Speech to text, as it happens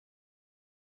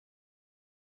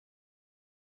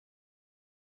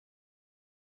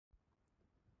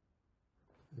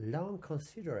Long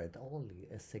considered only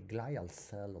as a glial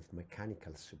cell of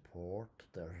mechanical support,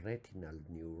 the retinal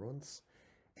neurons,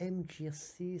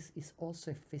 MGSC is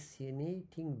also a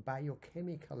fascinating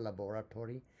biochemical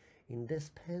laboratory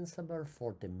indispensable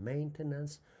for the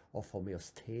maintenance of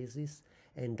homeostasis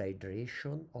and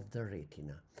hydration of the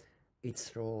retina.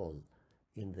 Its role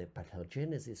in the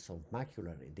pathogenesis of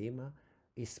macular edema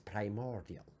is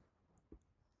primordial.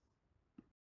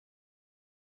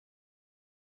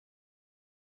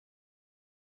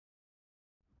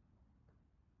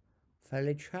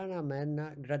 Feliciana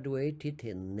Menna graduated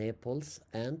in Naples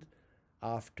and,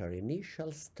 after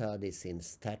initial studies in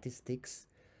statistics,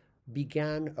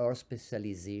 began her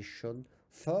specialization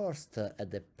first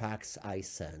at the Pax Eye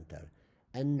Center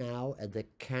and now at the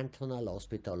Cantonal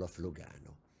Hospital of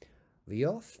Lugano. We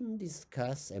often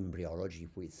discuss embryology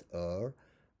with her,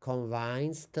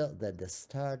 convinced that the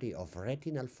study of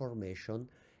retinal formation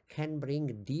can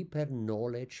bring deeper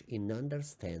knowledge in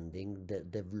understanding the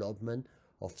development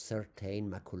of certain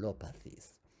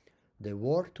maculopathies. The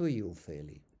word to you,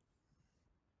 Feli.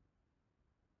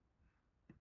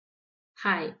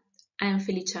 Hi, I am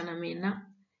Feliciana Menna,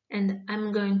 and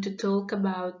I'm going to talk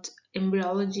about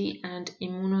embryology and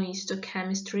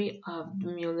immunohistochemistry of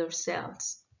the Mueller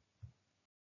cells.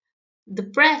 The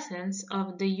presence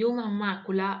of the human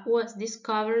macula was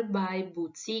discovered by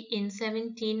Buzzi in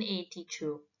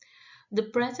 1782. The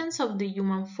presence of the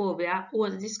human fovea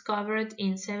was discovered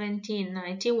in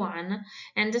 1791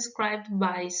 and described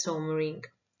by Sommering.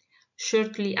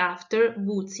 Shortly after,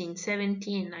 Buzzi in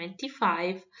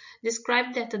 1795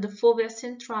 described that the fovea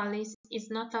centralis is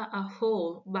not a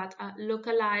hole but a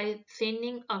localized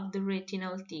thinning of the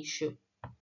retinal tissue.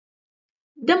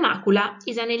 The macula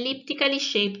is an elliptically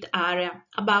shaped area,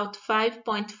 about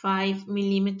 5.5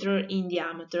 mm in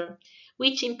diameter,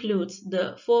 which includes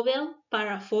the foveal,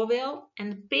 parafoveal,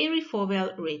 and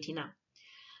perifoveal retina.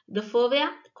 The fovea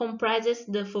comprises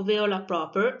the foveola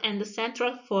proper and the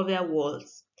central fovea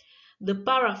walls. The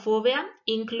parafovea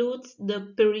includes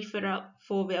the peripheral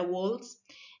fovea walls,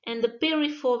 and the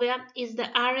perifovea is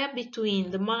the area between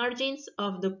the margins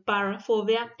of the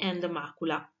parafovea and the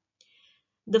macula.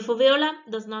 The foveola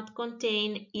does not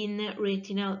contain inner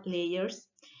retinal layers,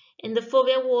 and the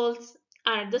fovea walls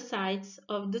are the sides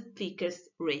of the thickest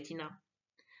retina.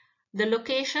 The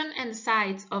location and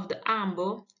size of the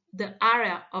ambo, the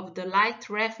area of the light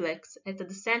reflex at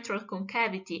the central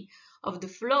concavity of the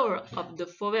floor of the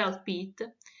foveal pit,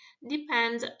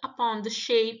 depends upon the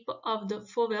shape of the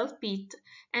foveal pit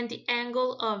and the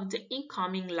angle of the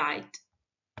incoming light.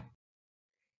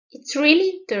 It's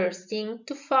really interesting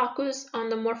to focus on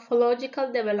the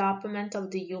morphological development of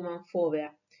the human fovea,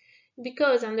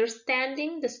 because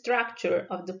understanding the structure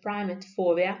of the primate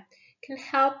fovea can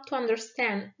help to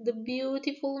understand the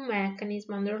beautiful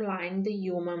mechanism underlying the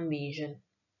human vision.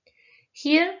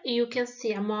 Here you can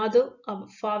see a model of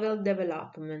foveal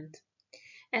development.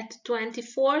 At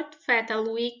 24th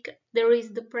fetal week, there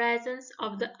is the presence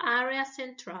of the area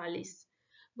centralis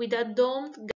with a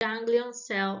domed ganglion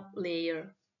cell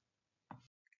layer.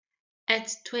 At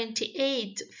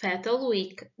 28th fetal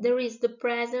week, there is the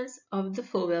presence of the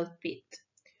foveal pit.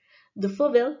 The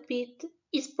foveal pit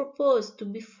is proposed to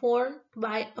be formed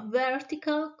by a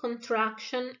vertical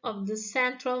contraction of the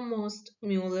centralmost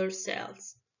Mueller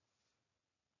cells.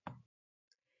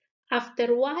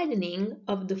 After widening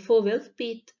of the foveal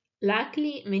pit,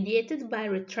 likely mediated by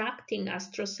retracting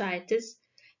astrocytes,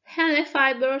 Henle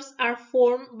fibers are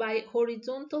formed by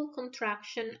horizontal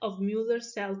contraction of Mueller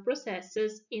cell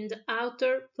processes in the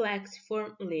outer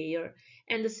plexiform layer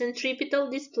and the centripetal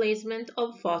displacement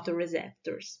of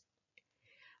photoreceptors.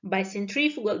 By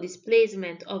centrifugal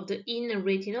displacement of the inner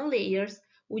retinal layers,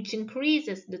 which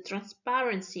increases the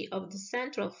transparency of the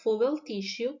central foveal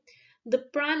tissue, the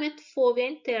primate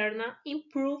fovea interna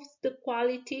improves the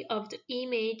quality of the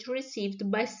image received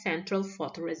by central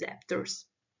photoreceptors.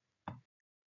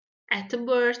 At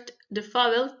birth, the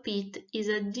foveal pit is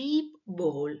a deep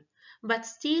bowl, but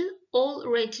still all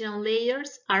retinal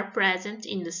layers are present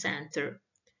in the center.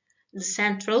 The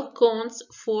central cones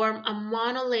form a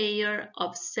monolayer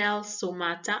of cell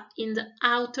stomata in the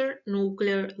outer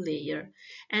nuclear layer,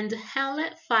 and the Henle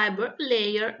fiber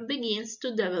layer begins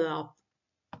to develop.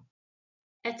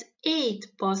 At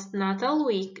 8th postnatal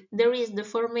week, there is the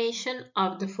formation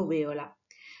of the foveola.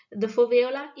 The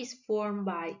foveola is formed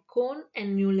by cone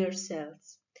and Mueller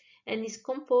cells and is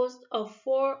composed of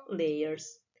 4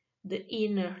 layers: the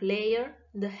inner layer,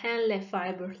 the Henle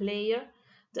fiber layer,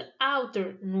 the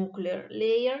outer nuclear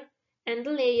layer, and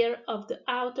the layer of the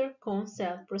outer cone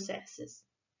cell processes.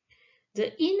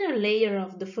 The inner layer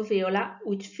of the foveola,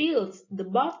 which fills the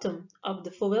bottom of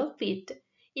the foveal pit,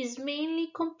 is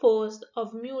mainly composed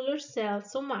of Muller cell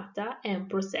somata and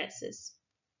processes.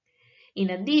 In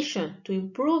addition to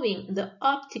improving the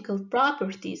optical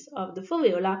properties of the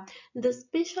foveola, the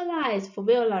specialized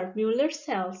foveolar Muller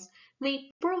cells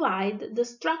may provide the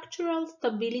structural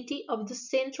stability of the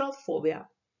central fovea.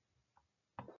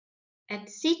 At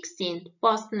 16th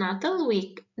postnatal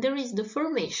week, there is the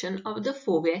formation of the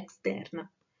fovea externa.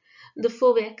 The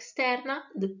fovea externa,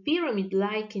 the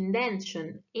pyramid-like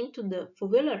indentation into the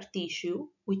foveolar tissue,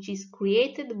 which is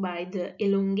created by the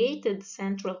elongated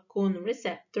central cone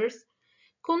receptors,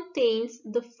 contains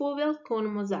the foveal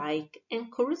cone mosaic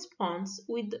and corresponds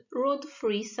with the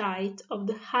rod-free site of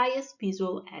the highest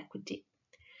visual acuity.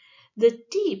 The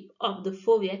tip of the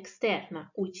fovea externa,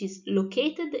 which is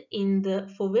located in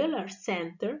the foveolar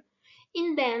center,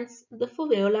 indents the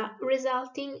foveola,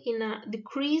 resulting in a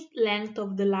decreased length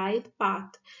of the light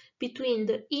path between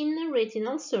the inner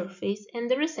retinal surface and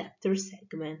the receptor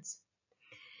segments.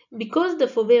 Because the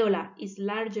foveola is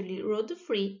largely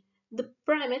rod-free, the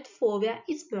primate fovea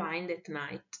is blind at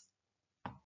night.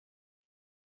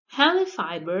 Henle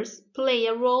fibers play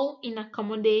a role in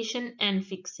accommodation and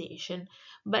fixation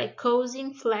by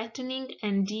causing flattening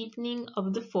and deepening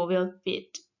of the foveal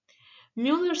pit.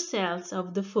 Muller cells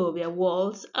of the fovea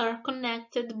walls are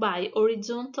connected by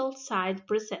horizontal side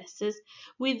processes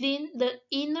within the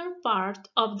inner part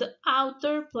of the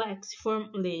outer plexiform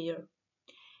layer.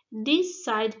 These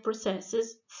side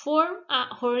processes form a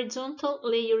horizontal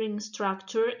layering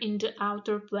structure in the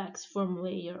outer plexiform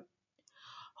layer.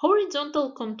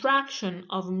 Horizontal contraction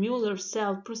of Muller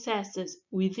cell processes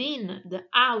within the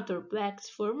outer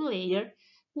plexiform layer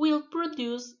will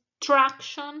produce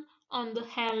traction on the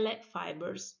Henle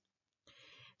fibers.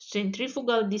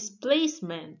 Centrifugal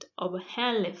displacement of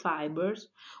Henle fibers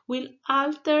will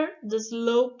alter the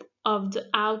slope of the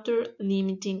outer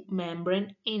limiting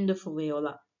membrane in the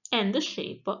foveola and the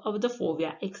shape of the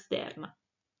fovea externa.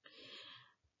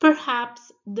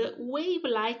 Perhaps the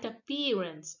wave-like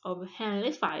appearance of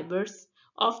Henle fibers,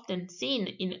 often seen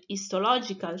in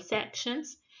histological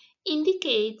sections,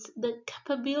 indicates the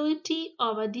capability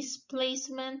of a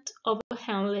displacement of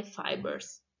Henle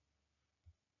fibers.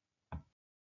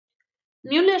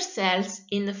 Muller cells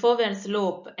in the foveal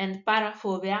slope and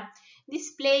parafovea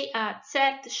display a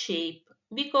Z shape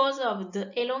because of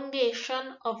the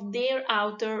elongation of their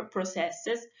outer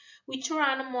processes, which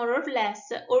run more or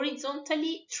less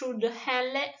horizontally through the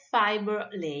Henle fiber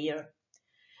layer.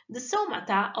 The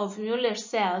somata of Muller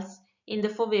cells in the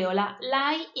foveola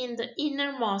lie in the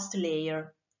innermost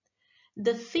layer.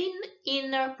 The thin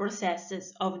inner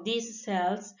processes of these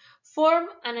cells form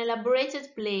an elaborated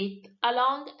plate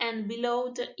along and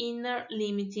below the inner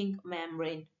limiting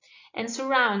membrane and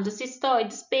surround the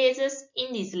cystoid spaces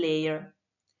in this layer.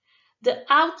 The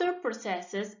outer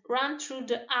processes run through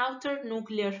the outer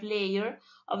nuclear layer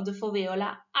of the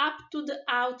foveola up to the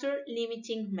outer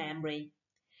limiting membrane.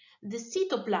 The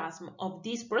cytoplasm of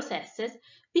these processes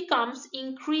becomes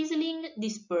increasingly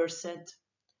dispersed.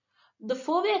 The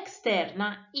fovea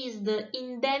externa is the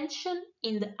indentation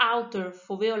in the outer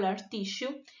foveolar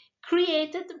tissue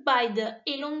created by the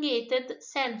elongated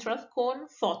central cone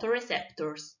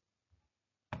photoreceptors.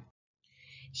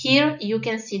 Here you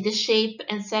can see the shape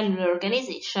and cellular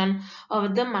organization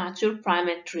of the mature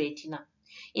primate retina.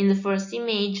 In the first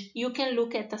image, you can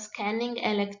look at a scanning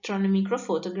electron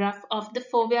microphotograph of the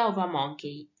fovea of a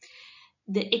monkey.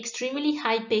 The extremely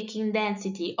high packing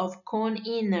density of cone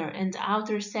inner and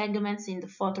outer segments in the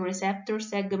photoreceptor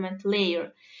segment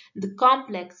layer, the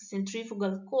complex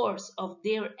centrifugal course of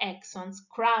their axons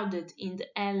crowded in the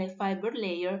Henle fiber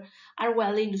layer are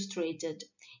well illustrated,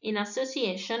 in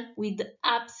association with the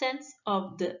absence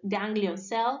of the ganglion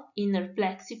cell, inner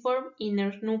plexiform,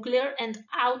 inner nuclear, and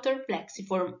outer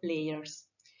plexiform layers.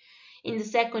 In the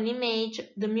second image,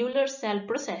 the Muller cell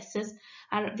processes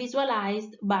are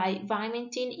visualized by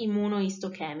vimentin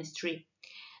immunohistochemistry.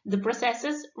 The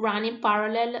processes run in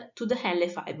parallel to the Henle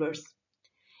fibers.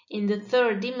 In the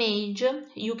third image,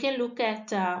 you can look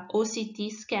at an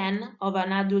OCT scan of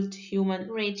an adult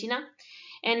human retina,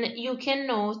 and you can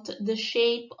note the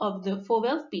shape of the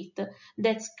foveal pit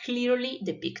that's clearly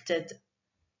depicted.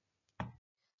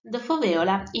 The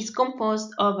foveola is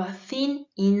composed of a thin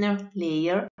inner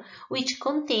layer which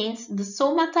contains the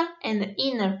somata and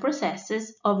inner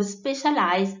processes of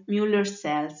specialized Muller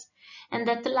cells, and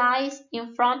that lies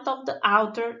in front of the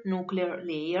outer nuclear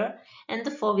layer and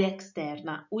the fovea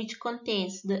externa, which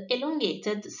contains the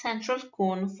elongated central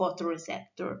cone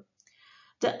photoreceptor.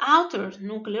 The outer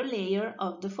nuclear layer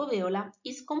of the foveola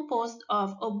is composed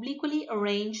of obliquely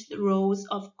arranged rows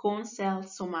of cone cell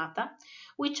somata,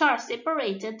 which are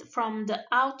separated from the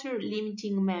outer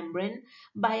limiting membrane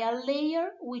by a layer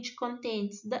which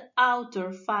contains the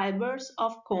outer fibers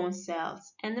of cone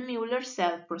cells and Müller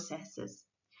cell processes.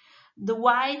 The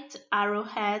white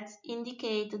arrowheads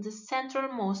indicate the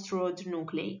centralmost rod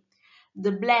nuclei.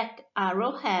 The black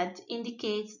arrowhead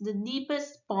indicates the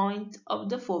deepest point of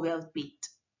the foveal pit.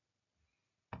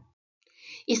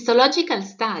 Histological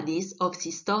studies of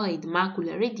cystoid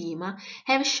macular edema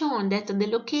have shown that the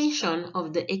location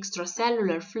of the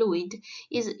extracellular fluid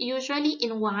is usually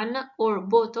in one or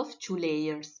both of two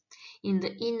layers, in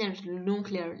the inner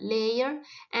nuclear layer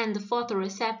and the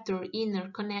photoreceptor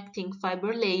inner connecting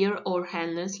fiber layer or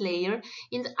Henle's layer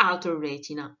in the outer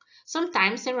retina,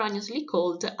 sometimes erroneously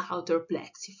called the outer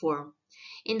plexiform.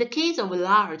 In the case of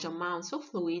large amounts of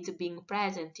fluid being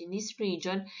present in this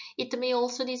region, it may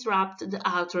also disrupt the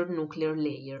outer nuclear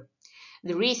layer.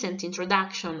 The recent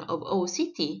introduction of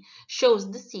OCT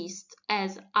shows the cyst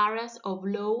as areas of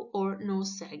low or no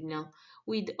signal,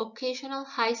 with occasional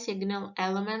high signal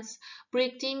elements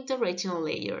breaking the retinal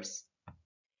layers.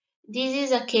 This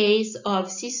is a case of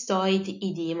cystoid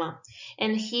edema,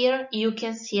 and here you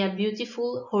can see a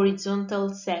beautiful horizontal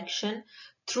section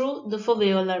through the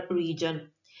foveolar region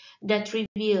that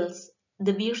reveals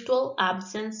the virtual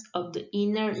absence of the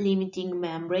inner limiting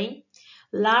membrane,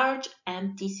 large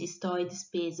empty cystoid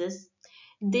spaces,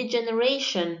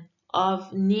 degeneration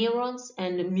of neurons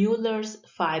and Müller's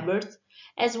fibers,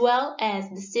 as well as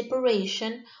the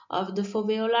separation of the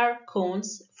foveolar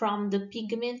cones from the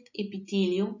pigment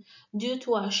epithelium due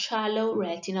to a shallow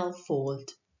retinal fold.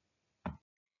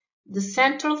 The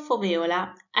central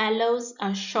foveola allows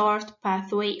a short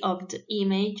pathway of the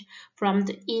image from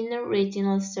the inner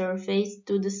retinal surface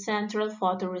to the central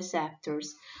photoreceptors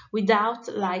without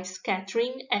light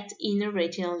scattering at inner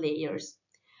retinal layers.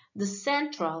 The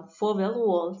central foveal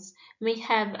walls may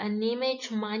have an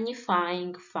image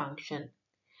magnifying function.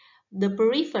 The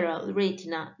peripheral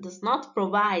retina does not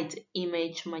provide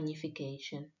image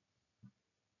magnification.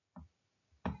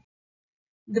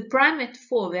 The primate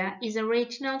fovea is a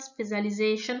retinal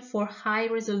specialization for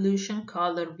high-resolution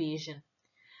color vision.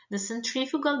 The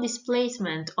centrifugal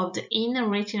displacement of the inner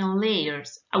retinal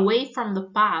layers away from the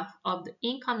path of the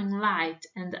incoming light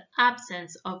and the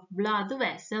absence of blood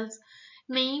vessels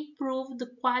may improve the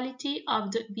quality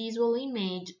of the visual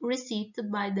image received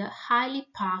by the highly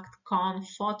packed cone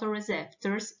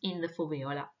photoreceptors in the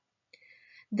foveola.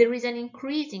 There is an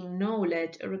increasing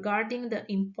knowledge regarding the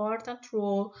important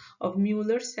role of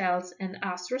Müller cells and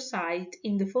astrocytes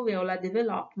in the foveola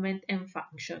development and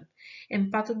function,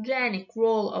 and pathogenic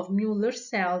role of Müller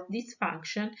cell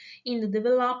dysfunction in the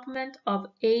development of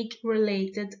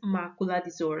age-related macular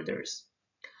disorders.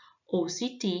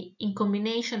 OCT, in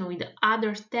combination with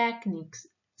other techniques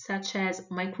such as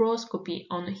microscopy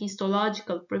on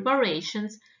histological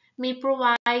preparations, may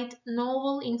provide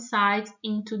novel insights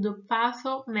into the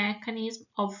pathomechanism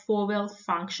of foveal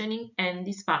functioning and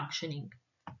dysfunctioning.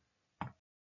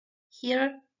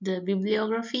 Here, the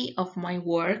bibliography of my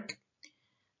work.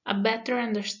 A better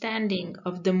understanding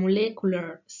of the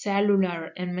molecular,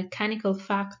 cellular, and mechanical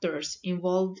factors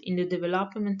involved in the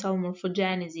developmental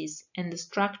morphogenesis and the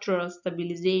structural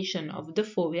stabilization of the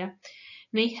fovea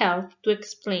may help to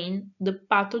explain the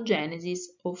pathogenesis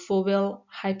of foveal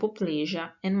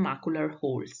hypoplasia and macular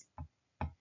holes.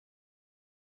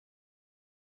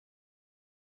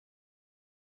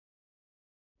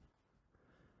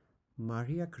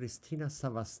 Maria Cristina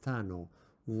Savastano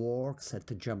works at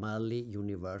Gemelli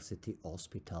University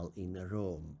Hospital in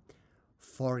Rome.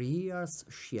 For years,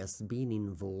 she has been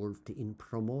involved in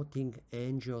promoting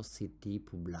NGO-CT,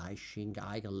 publishing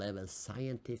high-level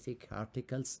scientific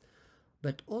articles,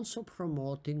 but also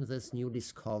promoting these new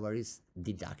discoveries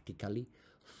didactically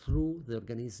through the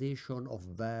organization of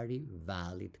very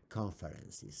valid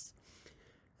conferences.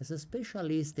 As a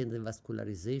specialist in the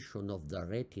vascularization of the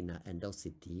retina and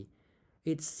OCT,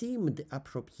 it seemed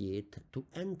appropriate to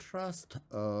entrust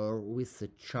her with a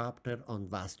chapter on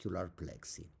vascular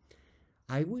plexi.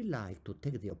 I would like to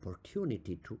take the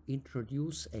opportunity to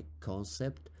introduce a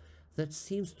concept that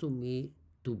seems to me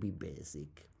to be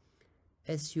basic.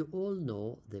 As you all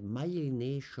know, the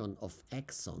myelination of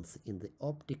axons in the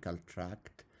optical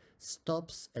tract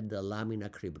stops at the lamina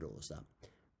cribrosa.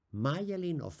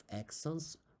 Myelin of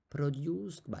axons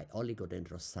produced by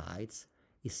oligodendrocytes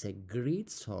is a great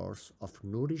source of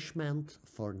nourishment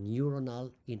for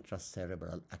neuronal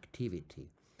intracerebral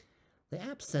activity. The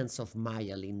absence of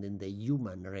myelin in the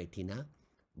human retina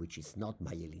which is not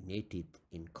myelinated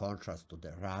in contrast to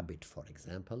the rabbit, for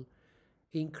example,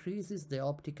 increases the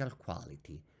optical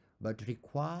quality but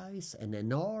requires an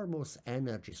enormous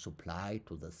energy supply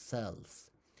to the cells.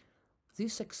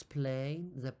 This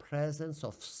explains the presence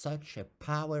of such a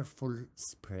powerful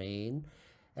sprain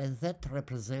as that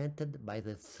represented by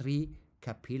the three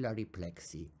capillary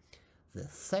plexi, the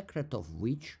secret of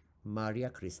which Maria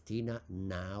Cristina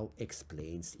now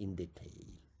explains in detail.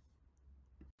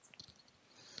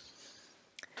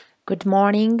 Good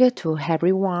morning to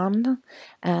everyone,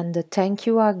 and thank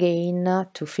you again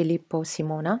to Filippo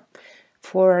Simona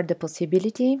for the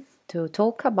possibility to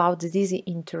talk about this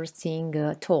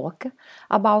interesting talk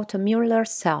about Muller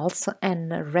cells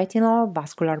and retinal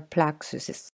vascular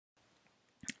plexuses.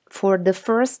 For the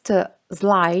first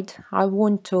slide, I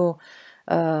want to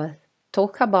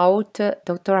talk about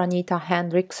Dr. Anita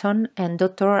Hendrickson and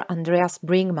Dr. Andreas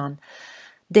Brinkman.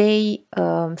 They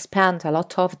spent a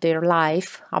lot of their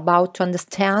life about to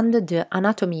understand the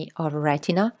anatomy of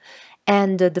retina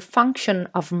and the function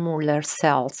of Muller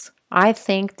cells. I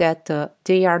think that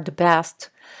they are the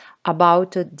best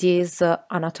about this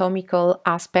anatomical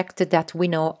aspect that we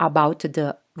know about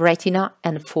the retina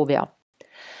and fovea.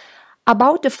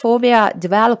 About the fovea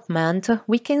development,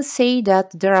 we can say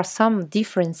that there are some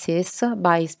differences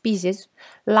by species,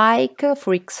 like,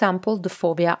 for example, the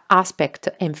fovea aspect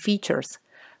and features.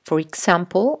 For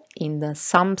example, in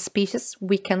some species,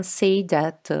 we can say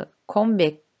that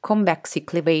convexy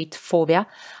cleavate fovea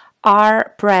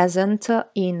are present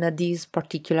in these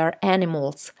particular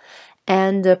animals.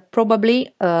 And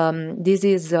probably this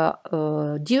is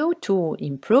due to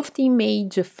improved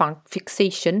image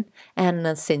fixation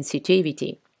and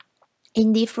sensitivity.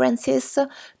 In differences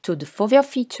to the fovea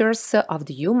features of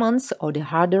the humans or the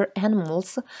other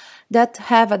animals that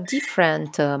have a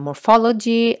different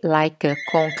morphology, like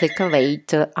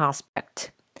concavate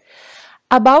aspect.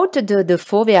 About the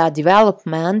fovea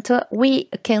development, we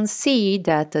can see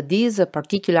that this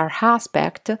particular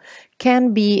aspect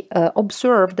can be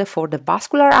observed for the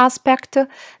vascular aspect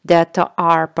that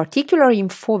are particular in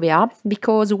fovea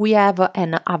because we have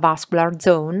an avascular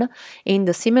zone. In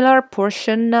the similar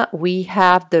portion, we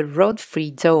have the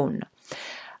rod-free zone.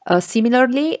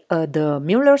 Similarly, the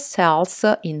Muller cells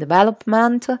in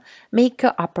development make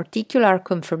a particular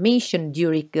conformation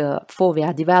during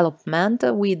fovea development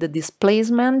with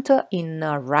displacement in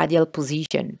radial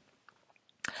position.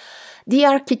 The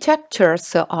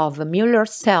architectures of Muller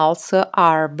cells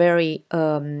are very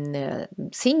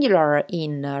singular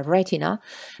in retina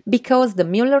because the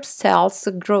Muller cells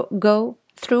go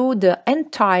through the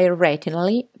entire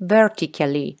retinally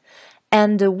vertically.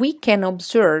 And we can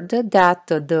observe that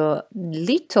the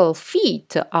little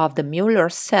feet of the Muller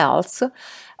cells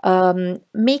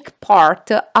make part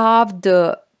of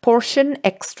the portion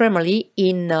extremely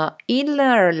in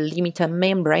inner limited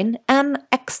membrane and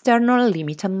external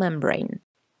limited membrane.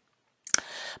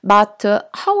 But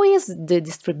how is the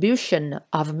distribution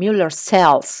of Muller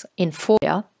cells in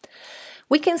fovea?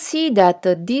 We can see that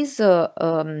this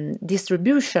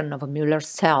distribution of Muller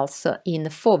cells in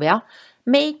fovea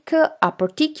make a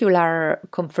particular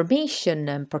conformation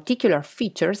and particular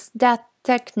features that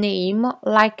take name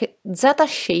like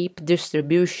Z-shape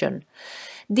distribution.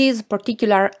 These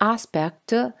particular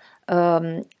aspects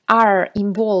are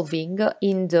involving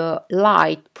in the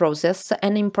light process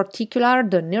and in particular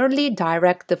the nearly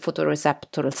direct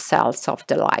photoreceptor cells of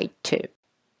the light too.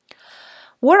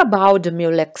 What about the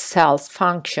Muller cells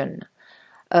function?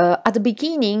 At the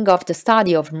beginning of the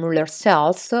study of Muller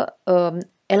cells,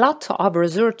 a lot of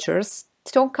researchers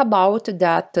talk about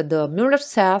that the Muller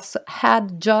cells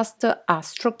had just a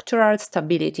structural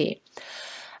stability.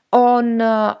 During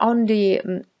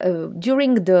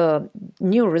the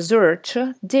new research,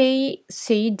 they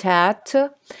say that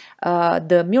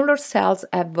the Muller cells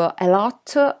have a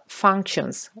lot of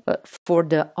functions for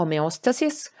the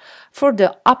homeostasis, for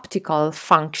the optical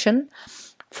function,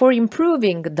 for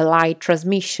improving the light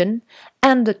transmission,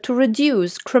 and to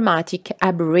reduce chromatic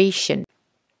aberration.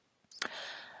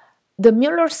 The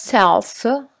Muller cells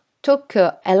took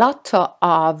a lot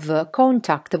of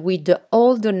contact with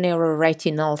all the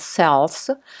neuroretinal cells,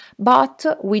 but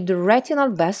with the retinal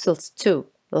vessels too,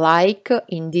 like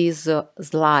in these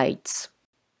slides.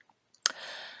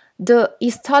 The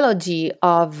histology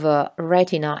of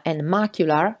retina and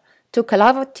macula took a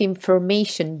lot of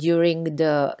information during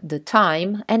the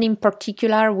time, and in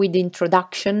particular with the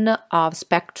introduction of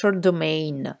spectral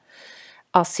domain,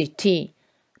 OCT,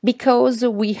 because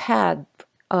we had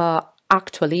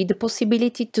actually the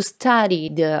possibility to study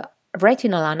the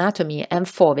retinal anatomy and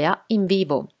fovea in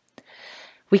vivo.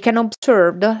 We can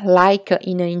observe, like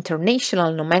in an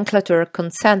international nomenclature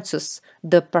consensus,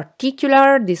 the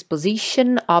particular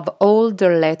disposition of all the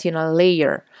retinal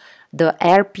layer, the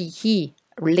RPE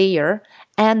layer,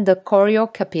 and the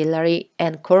choriocapillary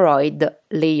and choroid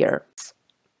layers.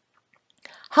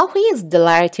 How is the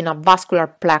retinal vascular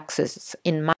plexus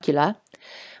in macula?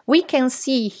 We can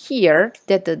see here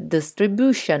that the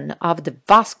distribution of the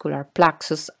vascular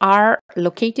plexus are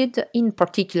located in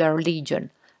particular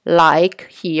region, like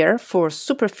here for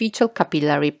superficial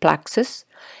capillary plexus,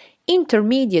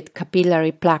 intermediate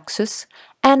capillary plexus,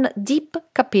 and deep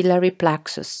capillary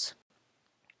plexus.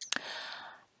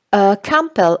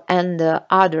 Campbell and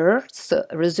others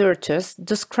researchers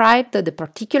described the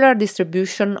particular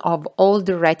distribution of all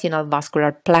the retinal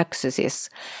vascular plexuses,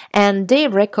 and they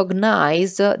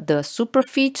recognize the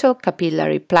superficial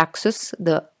capillary plexus,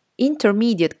 the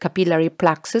intermediate capillary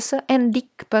plexus, and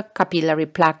deep capillary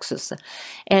plexus.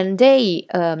 And they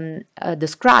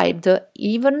described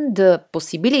even the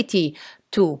possibility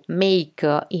to make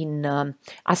in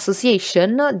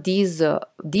association these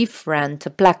different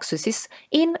plexuses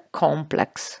in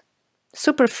complex,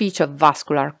 superficial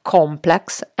vascular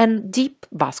complex and deep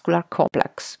vascular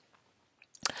complex.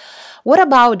 What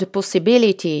about the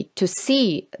possibility to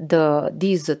see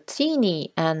this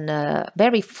teeny and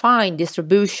very fine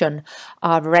distribution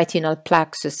of retinal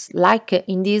plexus, like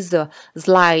in this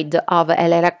slide of an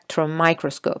electron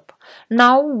microscope?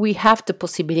 Now we have the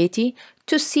possibility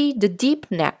to see the deep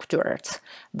networks,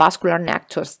 vascular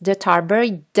networks that are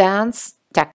very dense.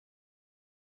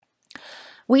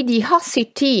 With the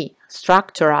OCT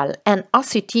structural and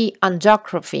OCT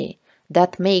angiography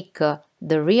that make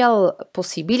the real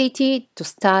possibility to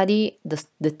study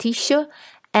the tissue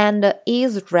and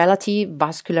its relative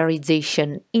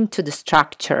vascularization into the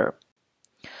structure.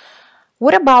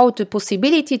 What about the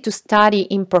possibility to study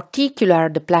in particular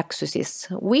the plexuses?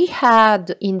 We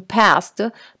had in past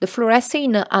the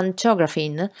fluorescein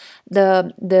angiography,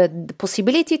 the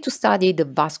possibility to study the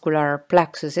vascular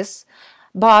plexuses,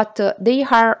 but they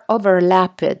are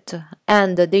overlapped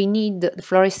and they need the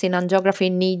fluorescein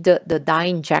angiography need the dye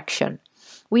injection.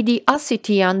 With the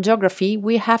OCT angiography,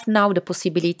 we have now the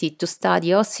possibility to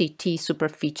study OCT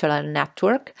superficial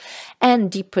network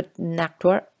and deep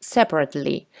network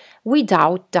separately,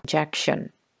 without the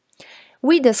injection.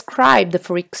 We described,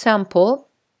 for example,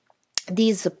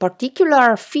 these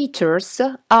particular features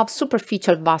of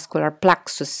superficial vascular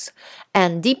plexus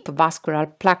and deep vascular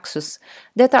plexus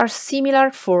that are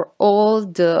similar for all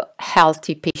the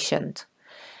healthy patients.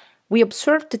 We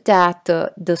observed that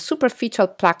the superficial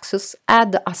plexus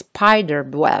had a spider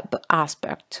web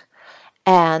aspect,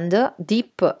 and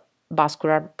deep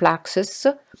vascular plexus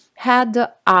had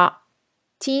a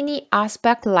teeny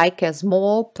aspect like a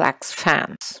small plex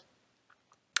fans.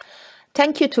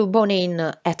 Thank you to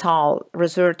Bonin et al.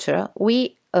 Researcher,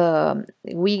 we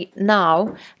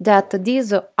know that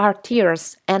these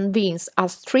arteries and veins are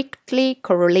strictly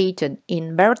correlated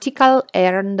in vertical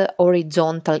and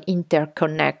horizontal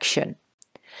interconnection.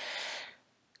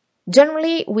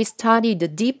 Generally, we study the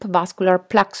deep vascular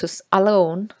plexus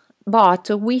alone, but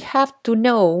we have to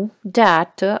know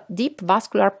that deep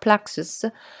vascular plexus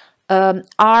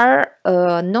are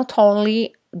not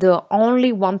only the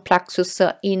only one plexus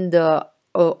in the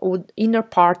inner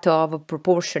part of a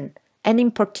proportion. And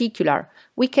in particular,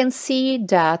 we can see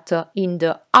that in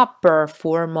the upper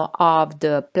form of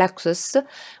the plexus,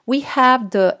 we have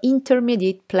the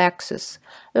intermediate plexus.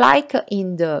 Like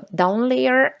in the down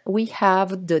layer, we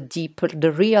have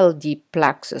the real deep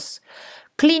plexus.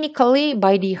 Clinically,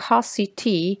 by the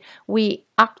OCT, we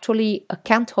actually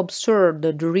can't observe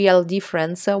the real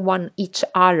difference one each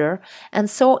other, and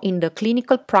so in the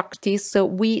clinical practice,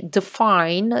 we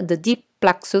define the deep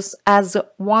plexus as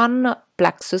one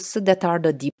plexus that are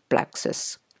the deep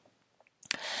plexus.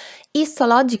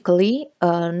 Histologically,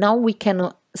 now we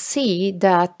can see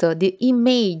that the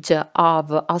image of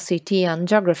OCT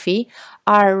angiography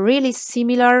are really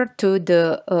similar to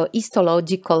the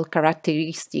histological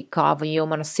characteristic of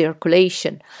human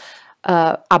circulation,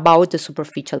 about the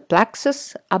superficial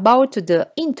plexus, about the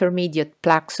intermediate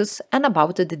plexus, and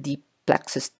about the deep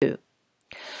plexus too.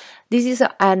 This is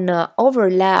an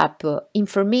overlap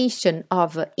information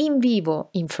of in vivo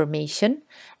information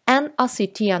and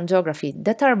OCT angiography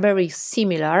that are very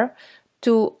similar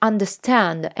to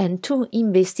understand and to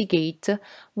investigate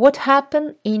what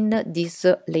happened in these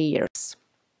layers.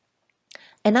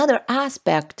 Another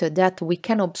aspect that we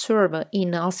can observe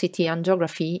in OCT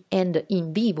angiography and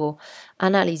in vivo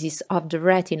analysis of the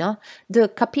retina, the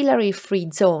capillary free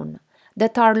zone.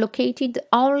 that are located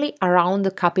only around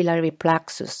the capillary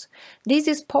plexus. This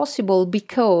is possible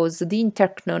because the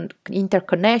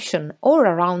interconnection all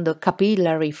around the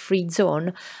capillary free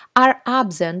zone are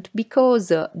absent because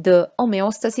the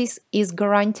homeostasis is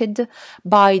granted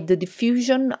by the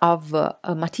diffusion of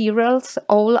materials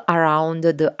all around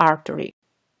the artery.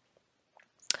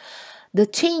 The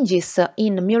changes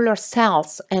in Müller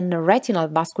cells and retinal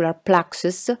vascular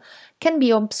plexus can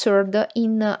be observed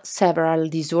in several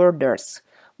disorders.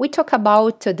 We talk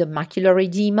about the macular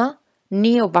edema,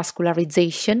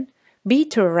 neovascularization,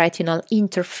 vitreoretinal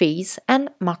interface, and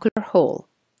macular hole.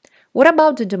 What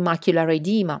about the macular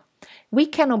edema? We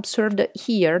can observe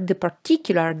here the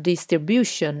particular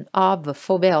distribution of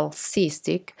foveal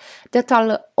cystic that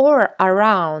are all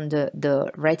around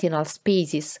the retinal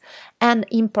spaces and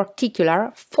in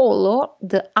particular follow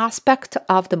the aspect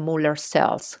of the Müller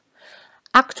cells.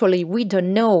 Actually, we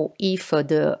don't know if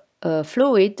the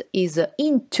fluid is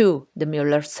into the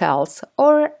Müller cells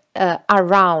or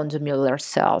around Müller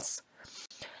cells.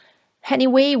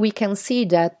 Anyway, we can see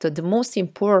that the most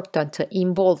important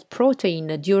involved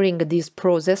protein during this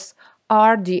process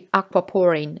are the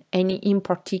aquaporin, and in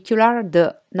particular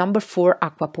the number 4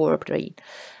 aquaporin,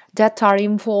 that are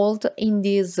involved in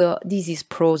this disease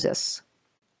process.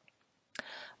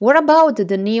 What about the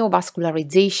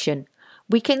neovascularization?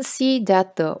 We can see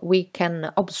that we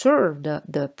can observe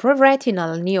the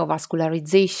preretinal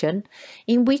neovascularization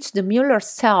in which the Müller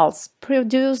cells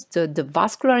produce the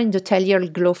vascular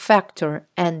endothelial glow factor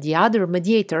and the other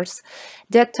mediators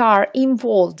that are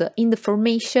involved in the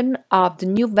formation of the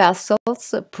new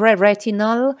vessels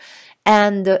preretinal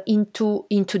and into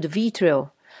the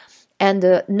vitreal and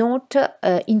not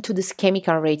into the ischemic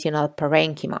retinal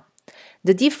parenchyma.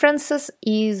 The differences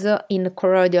is in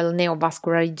choroidal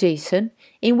neovascularization,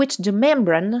 in which the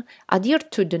membrane adheres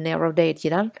to the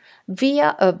neuroretinal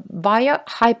via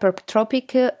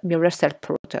hypertrophic Müller cell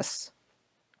process.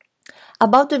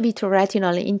 About the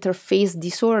vitreoretinal interface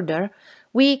disorder,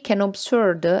 we can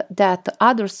observe that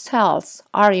other cells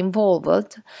are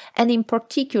involved, and in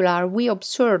particular we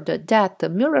observed that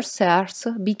Müller cells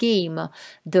became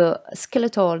the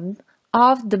skeleton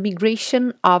of the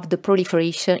migration of the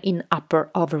proliferation in upper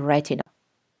of retina.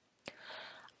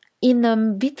 In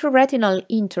vitreoretinal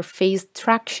interface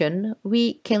traction,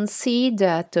 we can see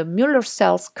that Müller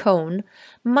cells cone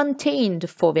maintained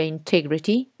foveal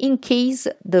integrity in case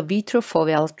the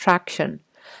vitreofoveal traction,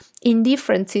 in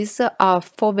differences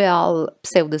of foveal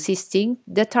pseudocysting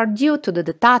that are due to the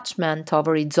detachment of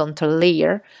horizontal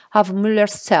layer of Müller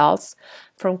cells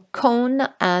from cone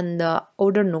and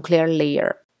other nuclear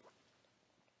layer.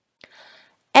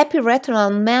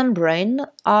 Epiretinal membrane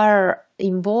are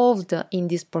involved in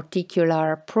this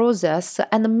particular process,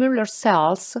 and the Müller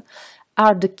cells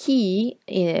are the key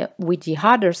with the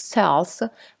other cells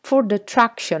for the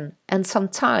traction, and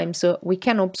sometimes we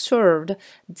can observe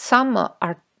some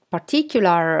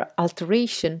particular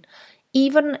alteration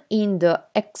even in the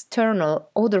external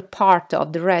other part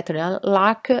of the retina,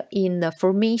 like in the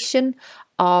formation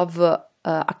of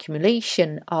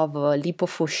accumulation of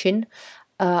lipofuscin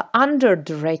under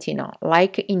the retina,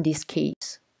 like in this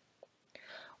case.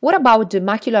 What about the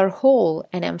macular hole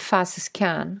and emphase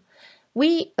scan?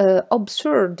 We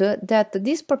observed that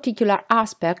this particular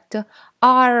aspect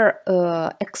are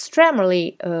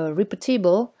extremely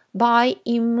repeatable by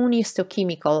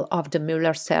immunohistochemical of the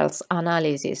Müller cells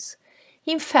analysis.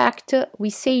 In fact, we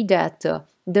say that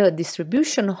the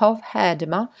distribution of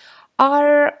edema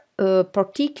are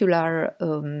particular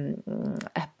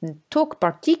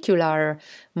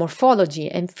morphology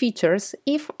and features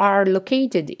if are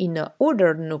located in an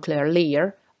outer nuclear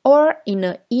layer or in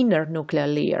an inner nuclear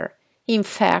layer. In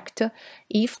fact,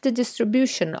 if the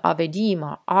distribution of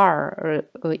edema are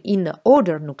in an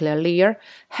outer nuclear layer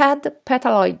had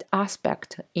petaloid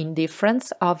aspect in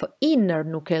difference of inner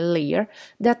nuclear layer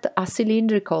that a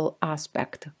cylindrical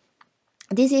aspect.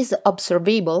 This is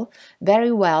observable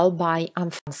very well by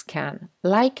emphase scan,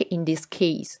 like in this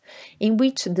case, in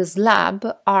which the slab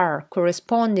are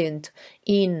correspondent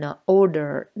in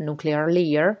outer nuclear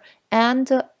layer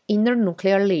and inner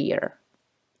nuclear layer.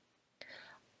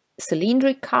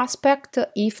 Cylindric aspect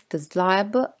if the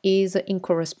slab is in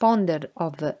correspondent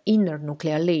of the inner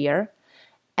nuclear layer,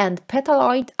 and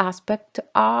petaloid aspect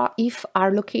are if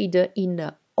are located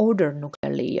in outer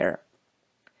nuclear layer.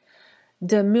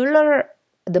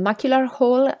 The macular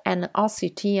hole and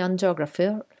OCT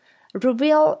angiography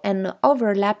reveal an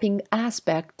overlapping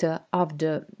aspect of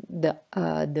the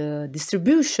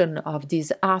distribution of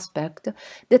this aspect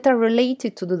that are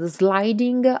related to the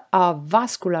sliding of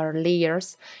vascular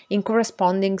layers in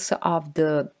correspondence of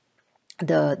the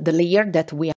the layer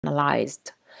that we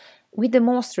analyzed. We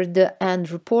demonstrated and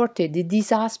reported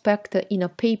this aspect in a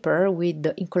paper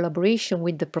in collaboration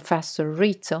with the Professor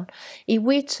Rizzo, in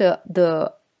which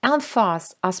the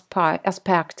emphasized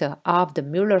aspect of the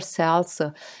Mueller cells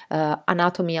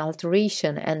anatomy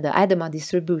alteration and the edema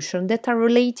distribution that are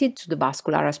related to the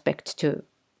vascular aspect too.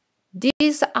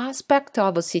 These aspects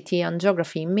of CT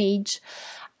angiography image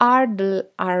are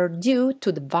due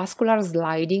to the vascular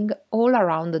sliding all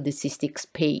around the cystic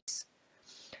space.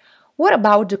 What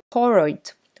about the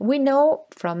choroid? We know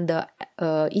from the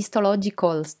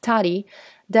histological study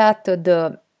that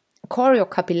the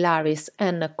choriocapillaris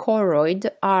and choroid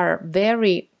are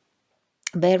very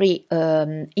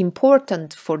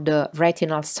important for the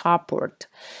retinal support,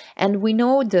 and we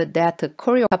know that the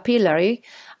choriocapillary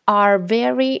are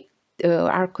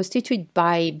constituted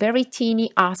by very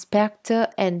teeny aspect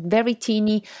and very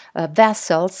teeny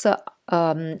vessels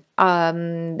down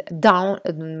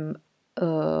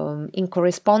in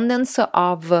correspondence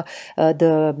of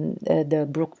the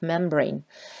Bruch membrane.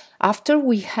 After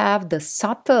we have the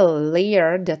subtle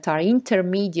layer that are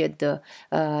intermediate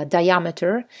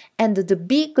diameter and the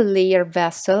big layer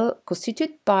vessel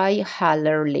constituted by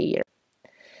ller layer.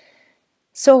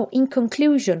 So, in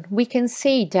conclusion, we can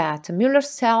say that Mueller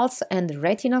cells and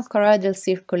retinal choroidal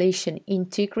circulation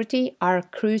integrity are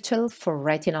crucial for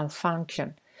retinal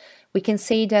function. We can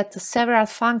say that several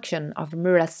functions of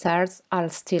Mueller cells are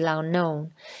still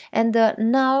unknown, and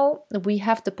now we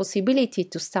have the possibility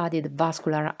to study the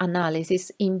vascular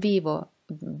analysis in vivo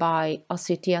by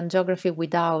OCT angiography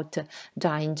without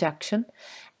dye injection,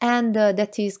 and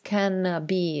can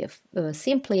be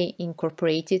simply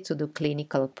incorporated to the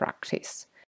clinical practice.